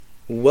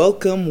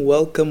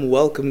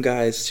Welcome,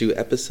 guys, to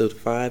episode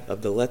 5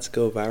 of the Let's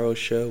Go Viral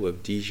Show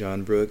with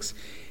Dijon Brooks.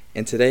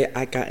 And today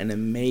I got an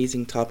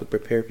amazing topic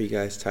prepared for you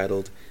guys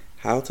titled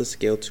How to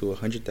Scale to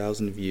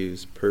 100,000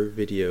 Views per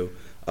Video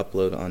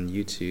Upload on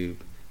YouTube.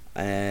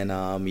 And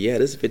the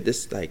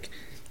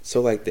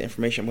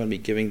information I'm going to be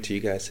giving to you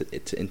guys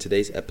in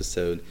today's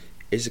episode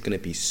is going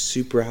to be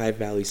super high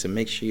value. So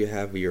make sure you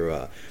have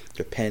your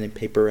pen and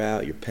paper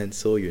out, your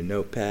pencil, your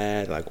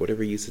notepad, like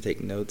whatever you use to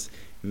take notes.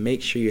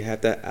 Make sure you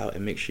have that out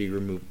and make sure you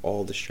remove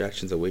all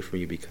distractions away from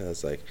you,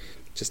 because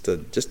just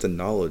the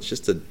knowledge,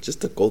 just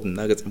the golden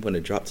nuggets I'm going to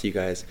drop to you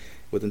guys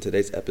within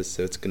today's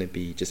episode. It's going to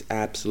be just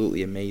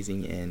absolutely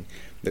amazing. And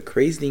the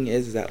crazy thing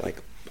is that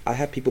I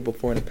have people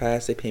before in the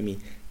past, they pay me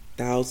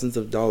thousands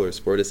of dollars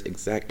for this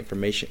exact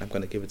information. I'm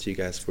going to give it to you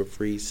guys for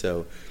free.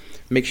 So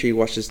make sure you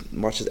watch this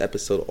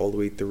episode all the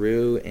way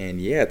through, and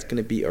yeah, it's going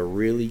to be a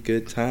really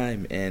good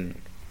time. And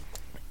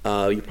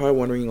you're probably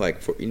wondering,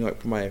 for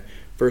my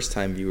first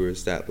time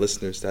viewers,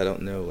 listeners that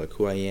don't know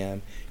who I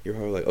am, you're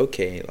probably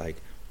okay,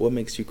 what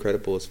makes you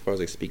credible as far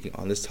as speaking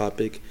on this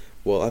topic?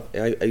 Well,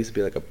 I used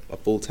to be a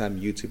full-time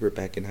YouTuber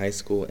back in high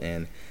school,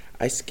 and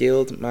I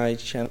scaled my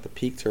channel at the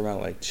peak to around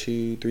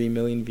 2-3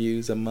 million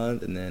views a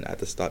month, and then I had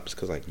to stop just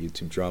because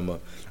YouTube drama.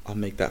 I'll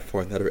make that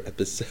for another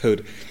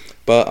episode.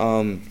 But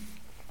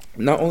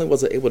not only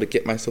was I able to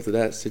get myself to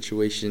that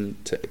situation,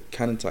 to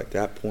kind of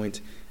that point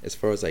as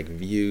far as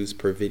views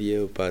per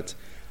video, but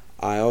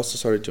I also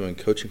started doing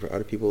coaching for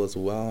other people as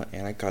well,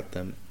 and I got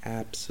them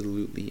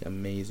absolutely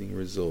amazing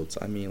results.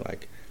 I mean,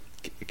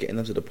 getting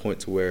them to the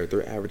point to where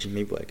they're averaging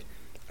maybe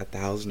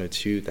 1,000 or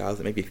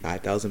 2,000, maybe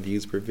 5,000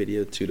 views per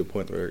video, to the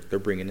point where they're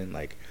bringing in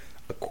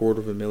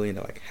 250,000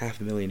 to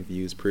 500,000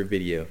 views per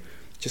video.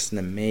 Just an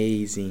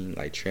amazing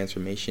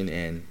transformation.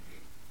 And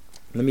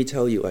let me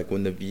tell you,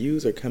 when the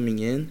views are coming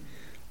in,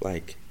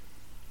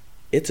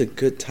 it's a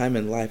good time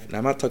in life. And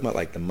I'm not talking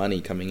about the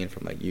money coming in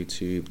from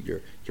YouTube,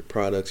 your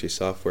products, your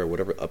software,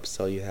 whatever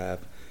upsell you have,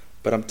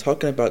 but I'm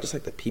talking about just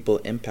the people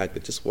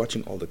impacted, just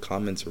watching all the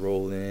comments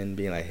roll in,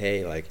 being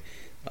hey,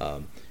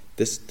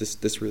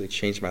 this really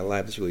changed my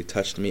life, this really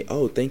touched me,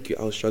 oh thank you,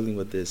 I was struggling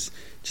with this.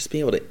 Just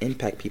being able to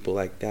impact people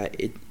like that,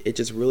 it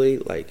just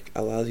really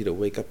allows you to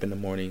wake up in the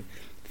morning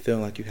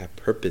feeling like you have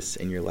purpose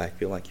in your life,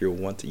 feeling like you're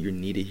wanted, you're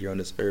needed here on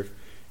this earth.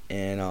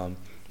 And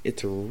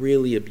it's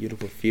really a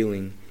beautiful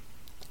feeling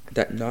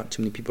that not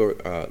too many people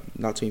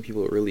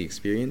really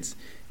experience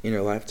in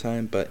their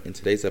lifetime. But in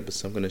today's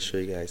episode, I'm going to show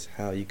you guys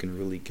how you can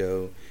really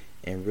go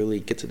and really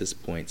get to this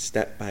point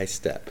step by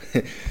step.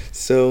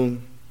 So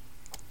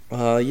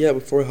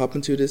before I hop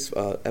into this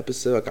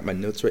episode, I got my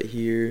notes right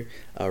here,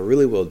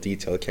 really well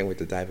detailed. I can't wait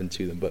to dive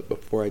into them. But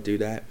before I do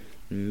that,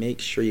 make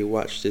sure you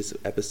watch this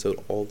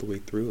episode all the way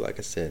through. Like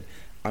I said,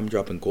 I'm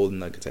dropping golden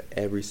nuggets at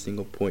every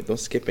single point. Don't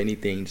skip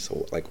anything. Just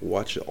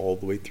watch it all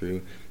the way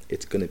through.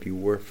 It's going to be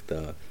worth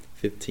the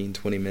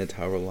 15-20 minutes,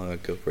 however long I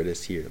go for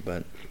this here.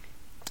 But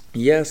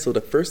yeah, so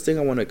the first thing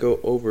I want to go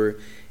over,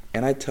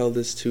 and I tell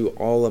this to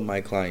all of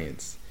my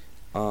clients,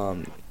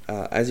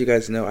 as you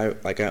guys know, I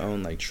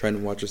own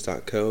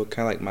trendwatchers.co.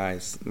 Kind of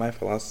my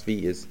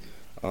philosophy is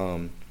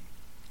hopping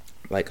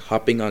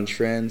on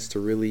trends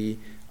to really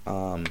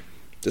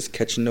just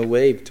catching a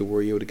wave to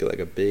where you're able to get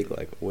a big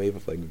wave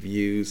of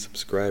views,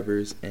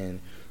 subscribers, and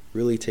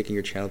really taking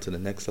your channel to the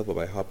next level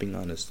by hopping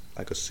on a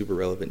super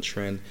relevant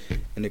trend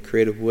in a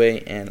creative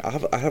way. And I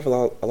have a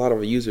lot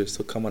of users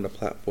still come on the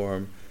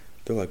platform.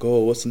 They're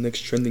oh, what's the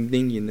next trending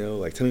thing?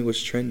 Tell me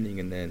what's trending.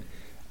 And then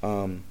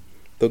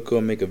they'll go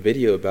and make a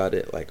video about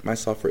it. My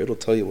software, it'll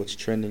tell you what's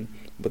trending,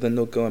 but then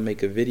they'll go and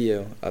make a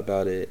video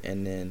about it,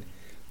 and then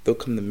they'll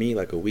come to me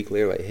a week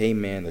later hey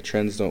man, the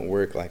trends don't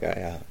work.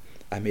 I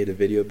made a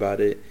video about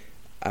it,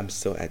 I'm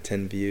still at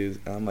 10 views.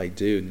 And I'm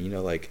dude,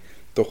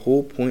 the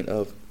whole point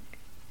of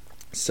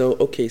so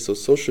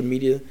social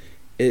media,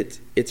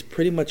 it's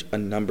pretty much a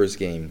numbers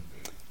game.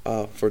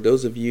 For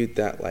those of you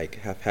that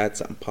have had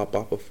something pop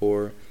up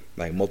before,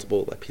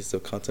 multiple pieces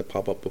of content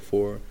pop up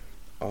before,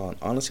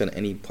 honestly on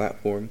any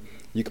platform,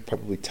 you could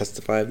probably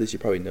testify of this. You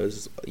probably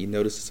notice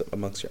this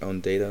amongst your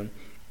own data.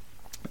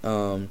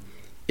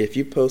 If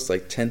you post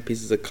 10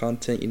 pieces of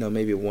content,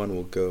 maybe one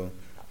will go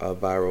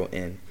viral.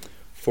 And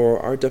for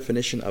our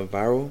definition of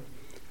viral,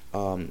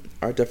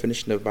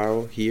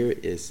 here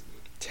is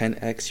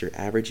 10x your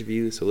average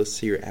view. So let's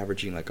say you're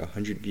averaging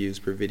 100 views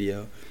per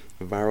video.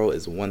 Viral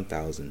is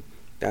 1,000.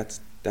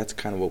 That's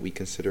kind of what we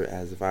consider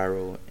as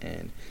viral.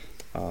 And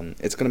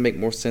it's gonna make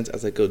more sense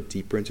as I go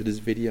deeper into this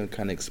video and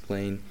kind of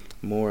explain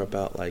more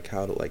about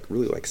how to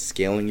really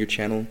scaling your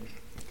channel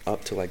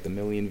up to the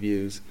million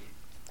views,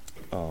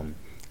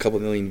 couple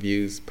million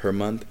views per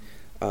month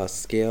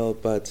scale.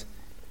 But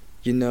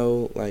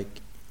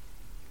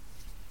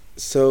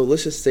so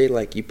let's just say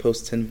you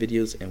post 10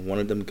 videos and one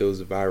of them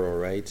goes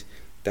viral, right?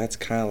 That's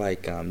kind of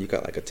you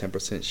got a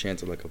 10%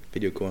 chance of a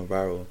video going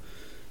viral.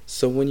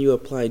 So when you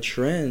apply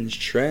trends,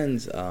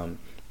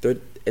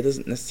 it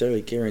doesn't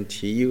necessarily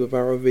guarantee you a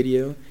viral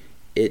video.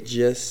 It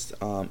just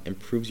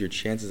improves your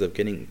chances of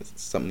getting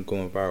something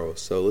going viral.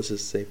 So let's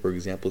just say, for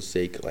example's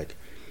sake,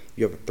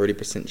 you have a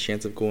 30%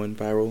 chance of going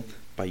viral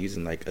by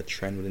using like a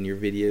trend within your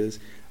videos.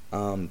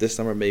 This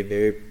number may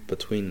vary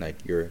between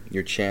like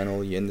your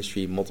channel, your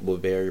industry, multiple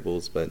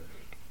variables, but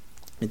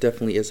it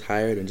definitely is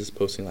higher than just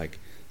posting like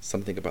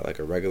something about like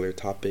a regular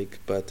topic.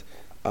 But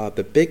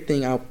the big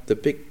thing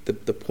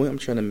the point I'm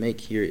trying to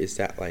make here is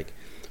that like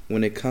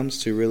when it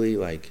comes to really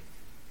like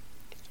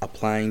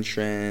applying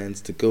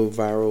trends to go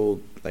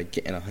viral, like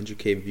getting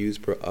 100K views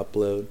per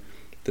upload,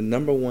 the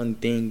number one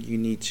thing you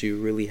need to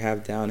really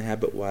have down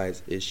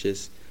habit-wise is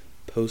just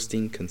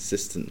posting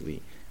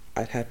consistently.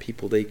 I'd have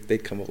people, they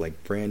come up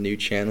like brand new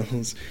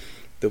channels,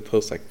 they'll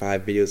post like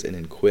 5 videos and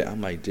then quit. I'm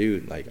like,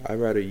 dude, like I'd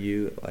rather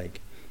you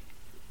like,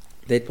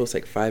 they'd post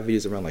like 5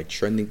 videos around like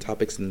trending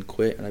topics and then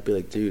quit, and I'd be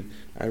like, dude,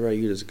 I'd rather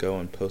you just go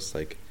and post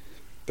like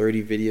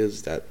 30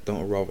 videos that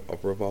don't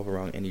revolve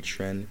around any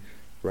trend,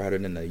 rather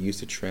than use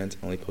the trends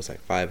and only post like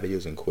 5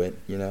 videos and quit,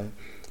 you know?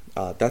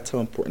 That's how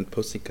important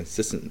posting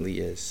consistently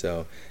is.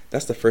 So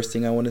that's the first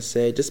thing I want to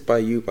say. Just by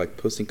you like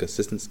posting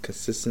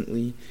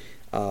consistently,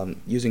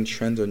 using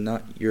trends or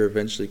not, you're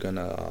eventually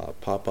gonna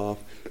pop off.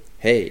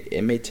 Hey,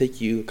 it may take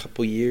you a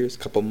couple years,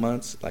 couple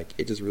months. Like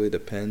it just really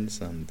depends.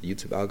 The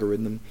YouTube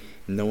algorithm,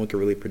 no one can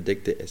really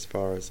predict it as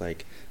far as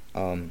like,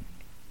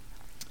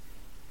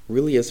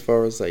 really as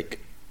far as like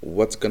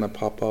what's gonna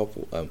pop off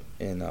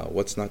and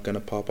what's not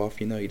gonna pop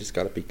off. You know, you just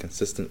gotta be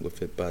consistent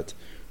with it. But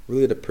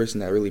really, the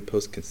person that really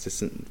posts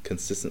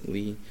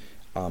consistently,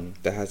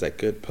 that has that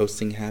good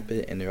posting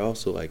habit, and they're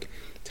also like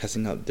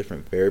testing out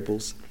different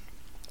variables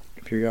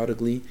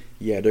periodically,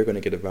 yeah, they're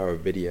gonna get a viral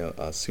video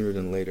sooner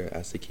than later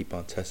as they keep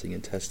on testing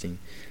and testing.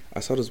 I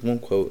saw this one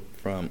quote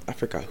from, I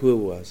forgot who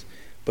it was,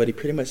 but he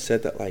pretty much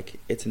said that like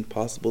it's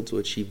impossible to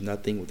achieve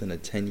nothing within a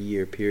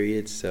 10-year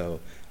period. So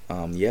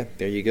yeah,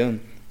 there you go.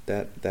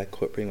 That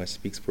quote pretty much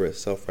speaks for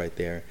itself right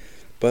there.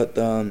 But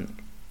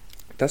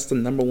that's the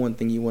number one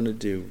thing you want to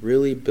do.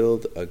 Really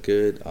build a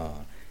good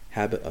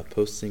habit of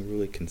posting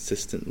really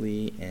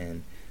consistently.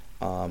 And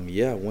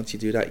yeah, once you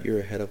do that, you're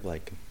ahead of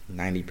like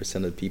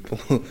 90% of people,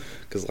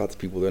 because lots of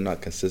people, they're not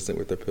consistent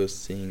with their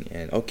posting.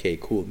 And okay,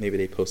 cool, maybe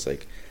they post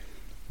like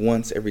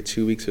once every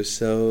 2 weeks or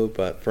so.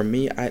 But for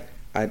me,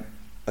 a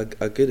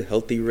good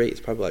healthy rate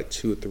is probably like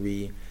two or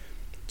three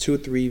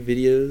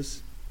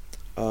videos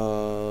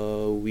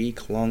a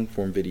week, long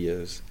form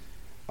videos.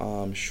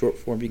 Short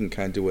form, you can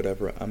kind of do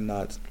whatever. I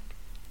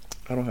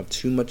don't have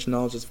too much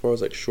knowledge as far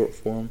as like short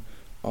form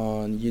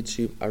on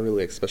YouTube. I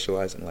really like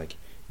specialize in like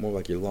more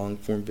like your long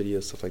form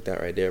videos, stuff like that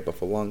right there. But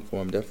for long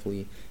form,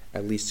 definitely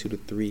at least 2 to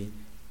 3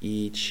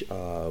 each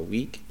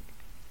week,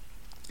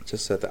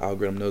 just so that the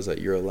algorithm knows that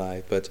you're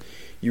alive. But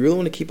you really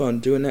want to keep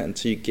on doing that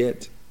until you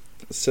get.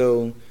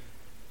 So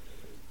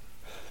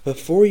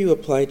before you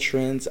apply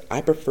trends,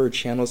 I prefer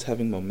channels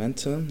having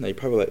momentum. Now you're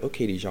probably like,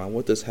 okay, Dijon,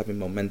 what does having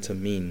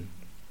momentum mean?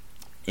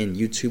 In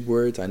YouTube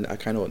words, I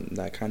kind of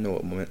know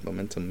what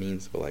momentum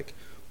means, but like,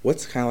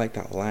 what's kind of like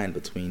that line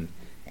between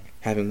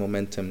having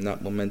momentum,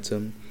 not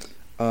momentum?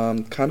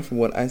 Kind of from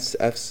what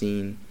I've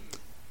seen,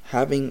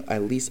 having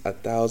at least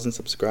 1,000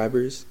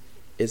 subscribers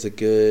is a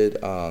good.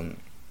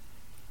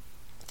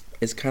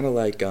 It's kind of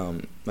like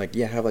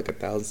yeah, have like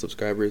 1,000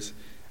 subscribers.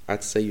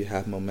 I'd say you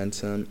have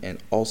momentum, and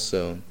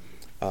also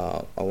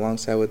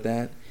alongside with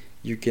that,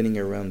 you're getting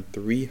around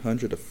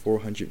 300 to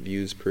 400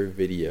 views per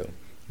video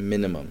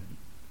minimum.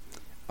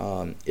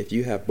 If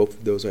you have both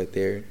of those right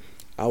there,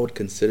 I would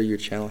consider your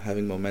channel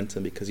having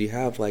momentum, because you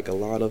have like a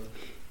lot of,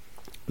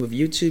 with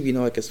YouTube, you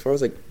know, like as far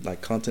as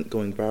like content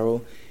going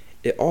viral,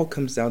 it all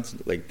comes down to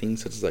like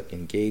things such as like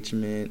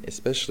engagement,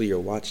 especially your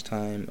watch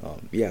time.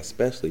 Yeah,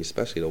 especially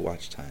the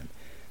watch time.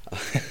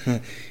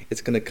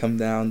 It's gonna come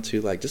down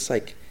to like just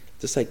like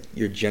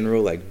your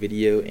general like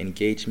video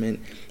engagement,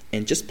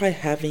 and just by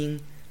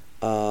having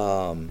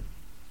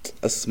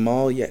a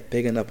small yet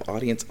big enough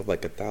audience of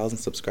like 1,000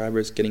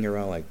 subscribers, getting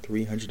around like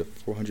 300 to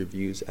 400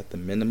 views at the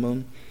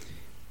minimum,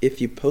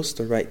 if you post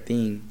the right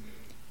thing,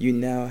 you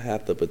now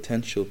have the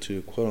potential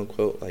to quote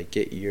unquote like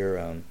get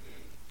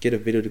a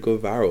video to go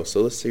viral.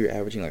 So let's say you're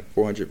averaging like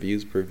 400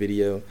 views per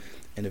video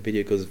and the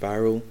video goes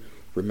viral.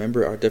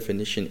 Remember, our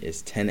definition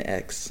is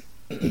 10x.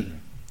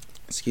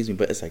 Excuse me,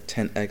 but it's like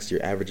 10x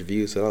your average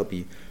view. So that'll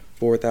be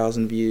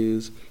 4,000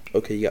 views.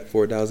 Okay, you got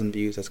 4,000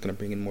 views. That's going to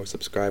bring in more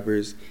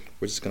subscribers,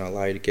 which is going to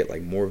allow you to get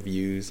like more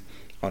views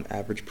on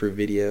average per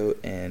video.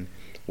 And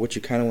what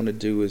you kind of want to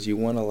do is you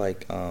want to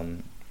like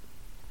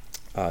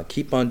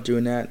keep on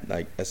doing that,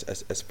 like as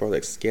far as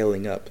like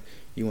scaling up.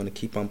 You want to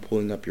keep on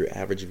pulling up your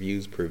average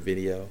views per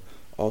video,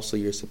 also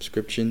your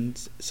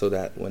subscriptions, so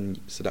that when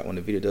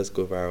the video does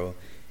go viral,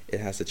 it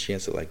has a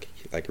chance to like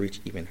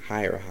reach even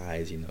higher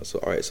highs, you know. So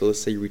all right, so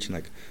let's say you're reaching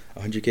like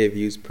 100K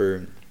views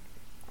per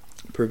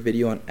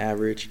video on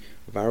average.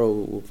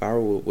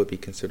 Viral would be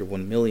considered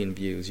 1 million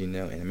views, you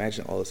know, and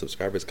imagine all the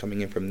subscribers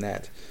coming in from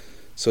that.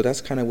 So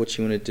that's kind of what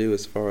you want to do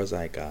as far as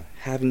like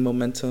having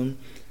momentum,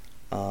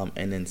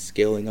 and then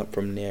scaling up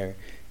from there.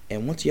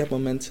 And once you have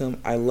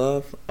momentum, I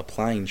love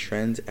applying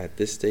trends at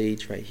this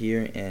stage right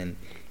here, and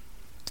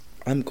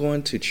I'm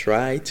going to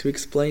try to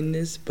explain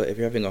this, but if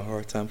you're having a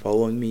hard time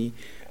following me,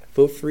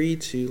 feel free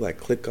to like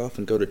click off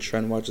and go to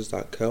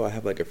trendwatchers.co. I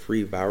have like a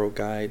free viral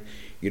guide.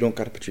 You don't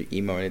got to put your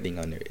email or anything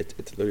on there.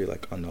 It's literally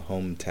like on the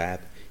home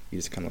tab. You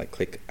just kind of like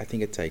click. I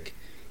think it's like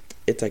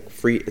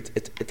free.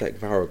 It's like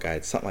viral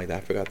guide, something like that.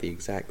 I forgot the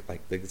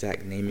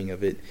exact naming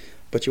of it.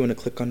 But you want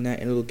to click on that,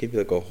 and it'll give you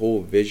like a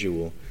whole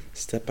visual,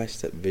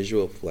 step-by-step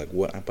visual of like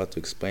what I'm about to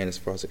explain as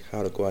far as like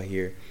how to go out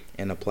here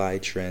and apply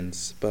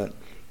trends. But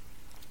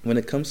when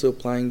it comes to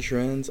applying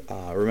trends,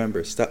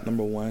 remember, step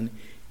number 1,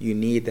 you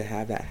need to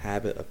have that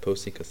habit of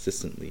posting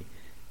consistently.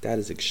 That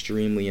is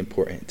extremely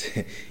important.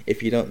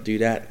 If you don't do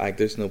that, like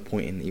there's no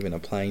point in even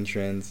applying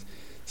trends.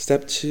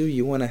 Step 2,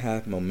 you want to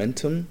have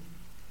momentum.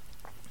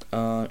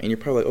 And you're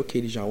probably like,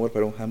 okay, Dijon, what if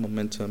I don't have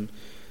momentum?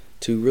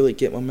 To really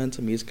get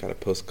momentum, you just gotta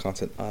post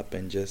content up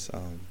and just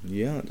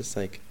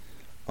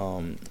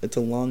it's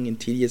a long and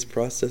tedious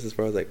process as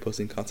far as like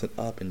posting content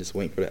up and just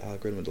waiting for the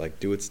algorithm to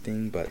like do its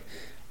thing. But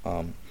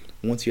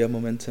once you have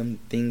momentum,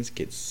 things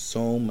get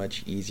so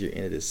much easier,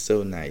 and it is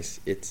so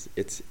nice. It's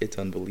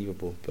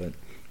unbelievable.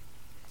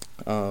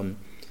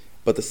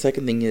 But the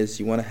second thing is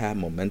you want to have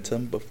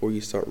momentum before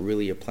you start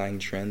really applying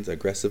trends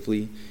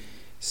aggressively.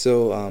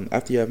 So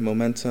after you have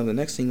momentum, the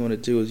next thing you want to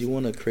do is you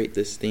want to create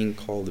this thing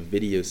called a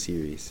video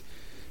series.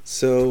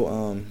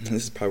 So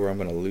this is probably where I'm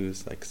going to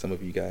lose like some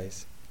of you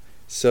guys.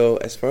 So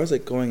as far as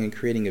like going and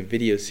creating a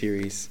video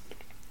series,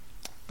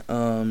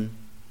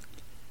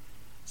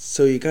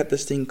 so you got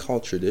this thing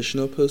called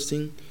traditional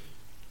posting.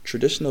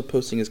 Traditional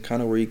posting is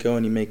kind of where you go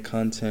and you make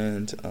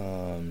content.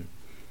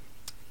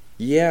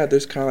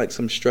 There's kind of like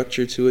some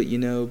structure to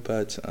it,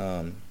 but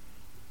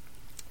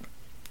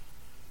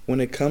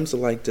when it comes to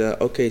like so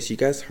you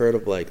guys heard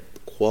of like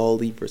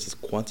quality versus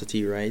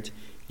quantity, right?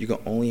 You can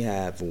only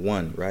have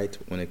one, right?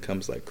 When it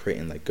comes to like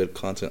creating like good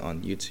content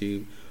on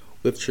YouTube.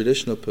 With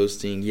traditional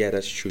posting, yeah,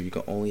 that's true. You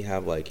can only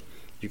have like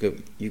you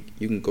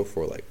can go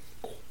for like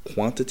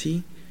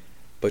quantity,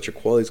 but your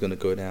quality is going to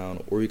go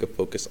down, or you can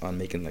focus on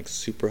making like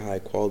super high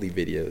quality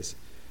videos,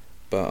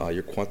 but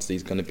your quantity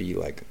is going to be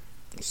like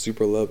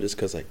super low just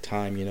because like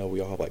time,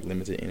 we all have like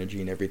limited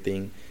energy and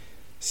everything.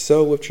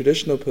 So with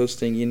traditional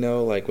posting,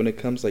 like when it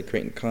comes to like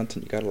creating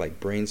content, you gotta like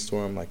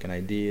brainstorm like an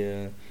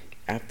idea.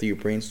 After you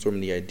brainstorm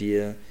the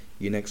idea,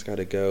 you next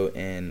gotta go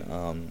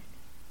and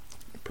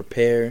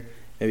prepare,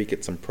 maybe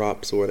get some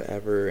props or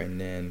whatever, and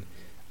then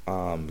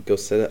go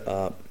set it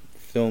up,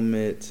 film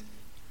it.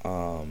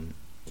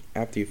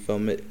 After you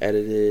film it,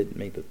 edit it,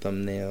 make the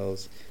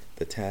thumbnails,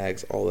 the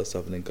tags, all that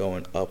stuff, and then go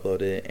and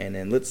upload it. And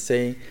then let's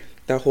say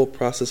that whole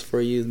process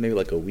for you is maybe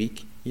like a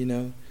week,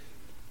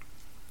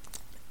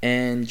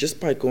 And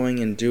just by going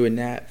and doing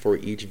that for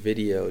each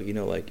video,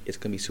 like it's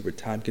going to be super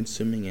time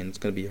consuming, and it's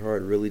going to be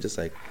hard really just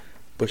like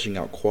pushing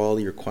out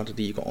quality or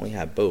quantity. You can only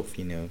have both,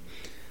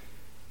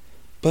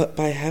 But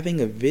by having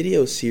a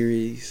video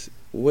series,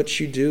 what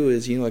you do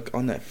is, like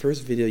on that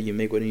first video you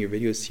make within your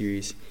video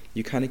series,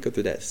 you kind of go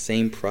through that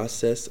same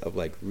process of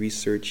like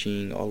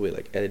researching all the way,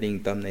 like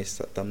editing,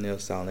 thumbnail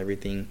style and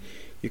everything.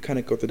 You kind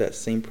of go through that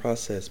same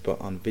process,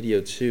 but on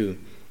video 2,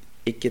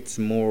 it gets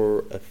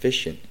more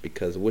efficient,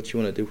 because what you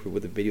want to do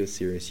with a video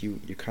series, you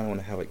kind of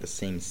want to have like the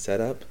same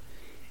setup,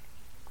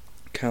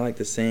 kind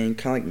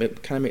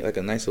of make like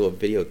a nice little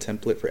video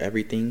template for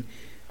everything,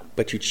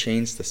 but you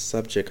change the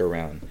subject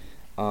around.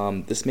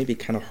 This may be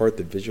kind of hard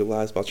to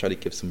visualize, but I'll try to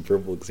give some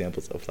verbal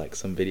examples of like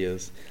some video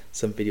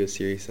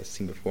series I've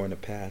seen before in the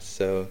past.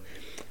 So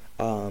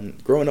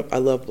growing up, I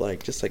loved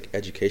like just like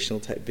educational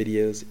type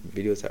videos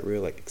that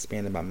really like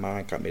expanded my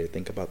mind, got me to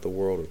think about the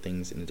world or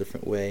things in a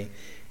different way.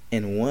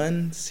 And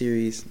one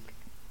series,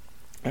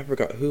 I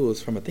forgot who it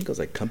was from. I think it was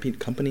like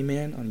Company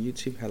Man on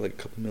YouTube, had like a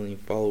couple million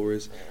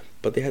followers.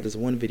 But they had this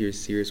one video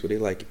series where they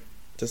like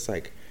just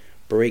like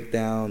break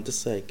down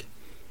just like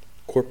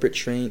corporate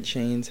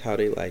chains, how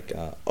they like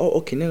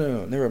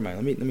no, never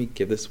mind. Let me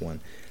give this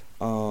one.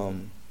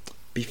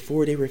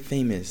 Before they were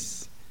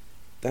famous,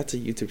 that's a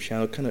YouTube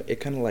channel. It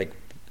kind of like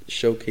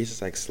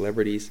showcases like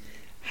celebrities,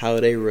 how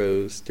they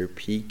rose, their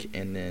peak,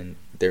 and then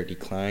their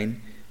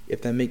decline,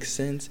 if that makes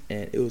sense.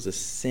 And it was the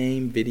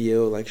same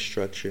video like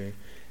structure,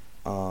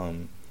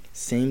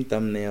 same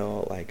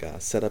thumbnail like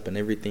setup and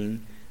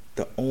everything.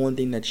 The only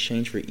thing that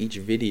changed for each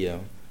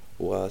video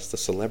was the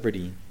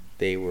celebrity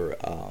they were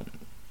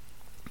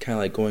kind of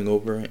like going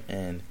over,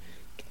 and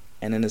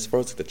then as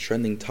far as like the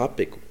trending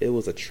topic, it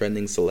was a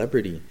trending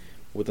celebrity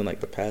within like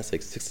the past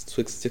like 6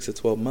 to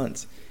 12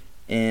 months.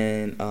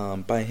 And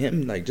by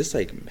him like just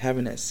like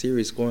having that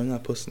series going on,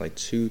 posting like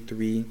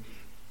 2-3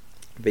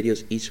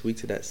 videos each week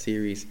to that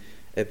series,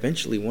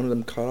 eventually one of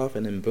them caught off,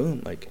 and then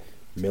boom, like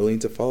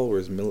millions of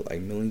followers,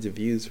 like millions of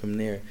views from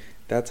there.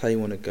 That's how you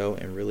want to go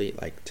and really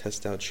like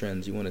test out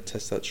trends. You want to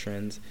test out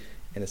trends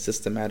in a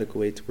systematic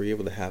way to where you're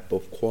able to have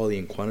both quality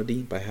and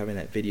quantity by having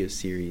that video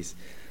series.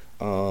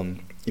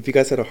 If you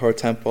guys had a hard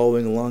time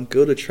following along,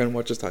 go to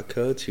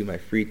trendwatchers.co to my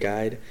free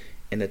guide.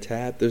 In the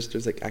tab,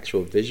 there's like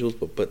actual visuals,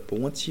 but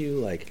once you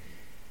like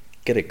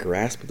get a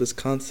grasp of this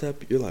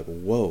concept, you're like,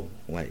 whoa,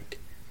 like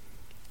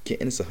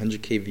getting this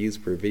 100K views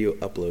per video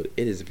upload,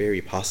 it is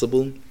very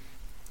possible.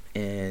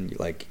 And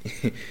like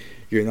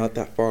you're not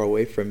that far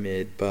away from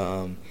it.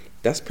 But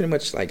that's pretty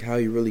much like how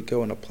you really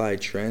go and apply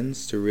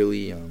trends to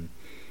really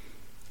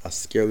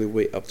scale your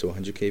way up to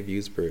 100K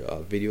views per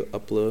video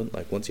upload.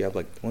 Like once you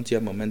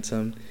have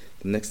momentum,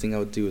 the next thing I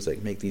would do is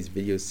like make these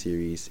video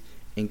series,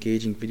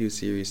 engaging video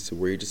series, to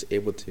where you're just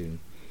able to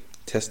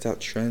test out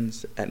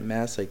trends at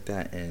mass like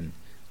that, and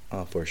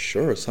for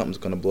sure something's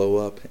gonna blow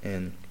up.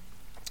 And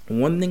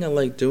one thing I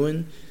like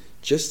doing,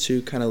 just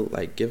to kind of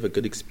like give a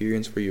good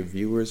experience for your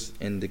viewers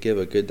and to give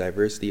a good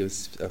diversity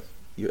of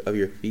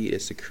your feed,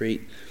 is to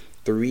create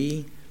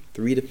three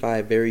to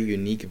five very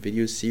unique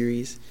video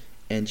series,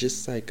 and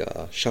just like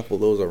shuffle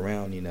those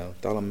around.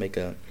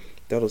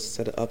 That'll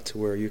set it up to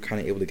where you're kind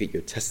of able to get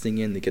your testing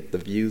in, to get the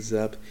views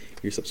up,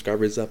 your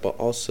subscribers up, but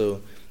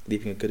also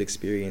leaving a good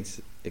experience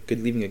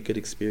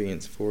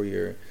for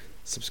your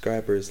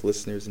subscribers,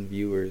 listeners, and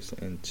viewers.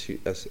 And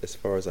as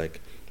far as like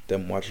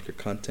them watching your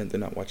content, they're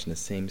not watching the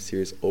same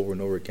series over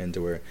and over again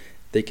to where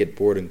they get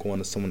bored and go on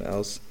to someone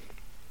else.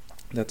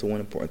 That's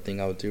one important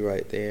thing I would do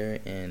right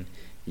there. And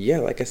yeah,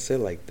 like I said,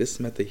 like this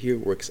method here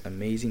works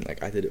amazing.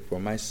 Like I did it for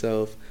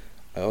myself.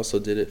 I also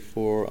did it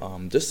for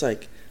just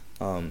like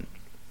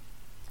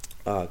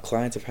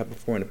clients I've had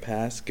before in the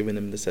past, giving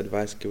them this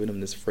advice, giving them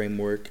this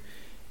framework,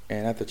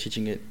 and after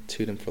teaching it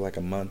to them for like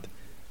a month,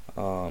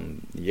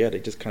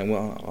 they just kind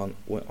of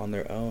went on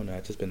their own.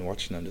 I've just been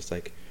watching them just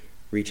like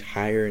reach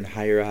higher and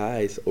higher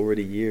highs over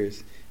the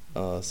years.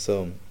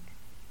 So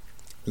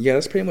yeah,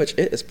 that's pretty much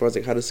it as far as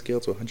like how to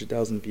scale to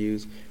 100,000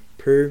 views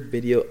per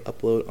video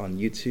upload on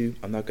YouTube.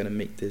 I'm not gonna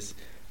make this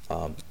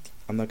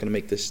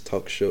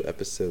talk show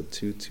episode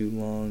too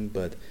long,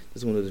 but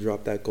just wanted to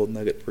drop that gold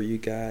nugget for you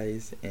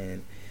guys.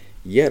 And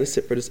yeah, that's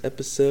it for this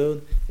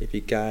episode. If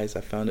you guys,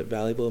 I found it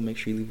valuable, make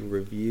sure you leave a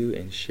review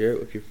and share it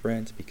with your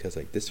friends, because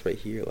like this right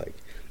here, like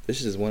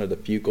this is one of the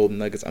few golden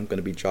nuggets I'm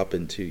gonna be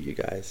dropping to you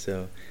guys.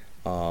 So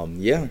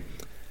yeah,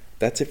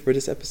 that's it for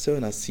this episode,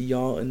 and I'll see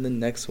y'all in the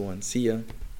next one. See ya.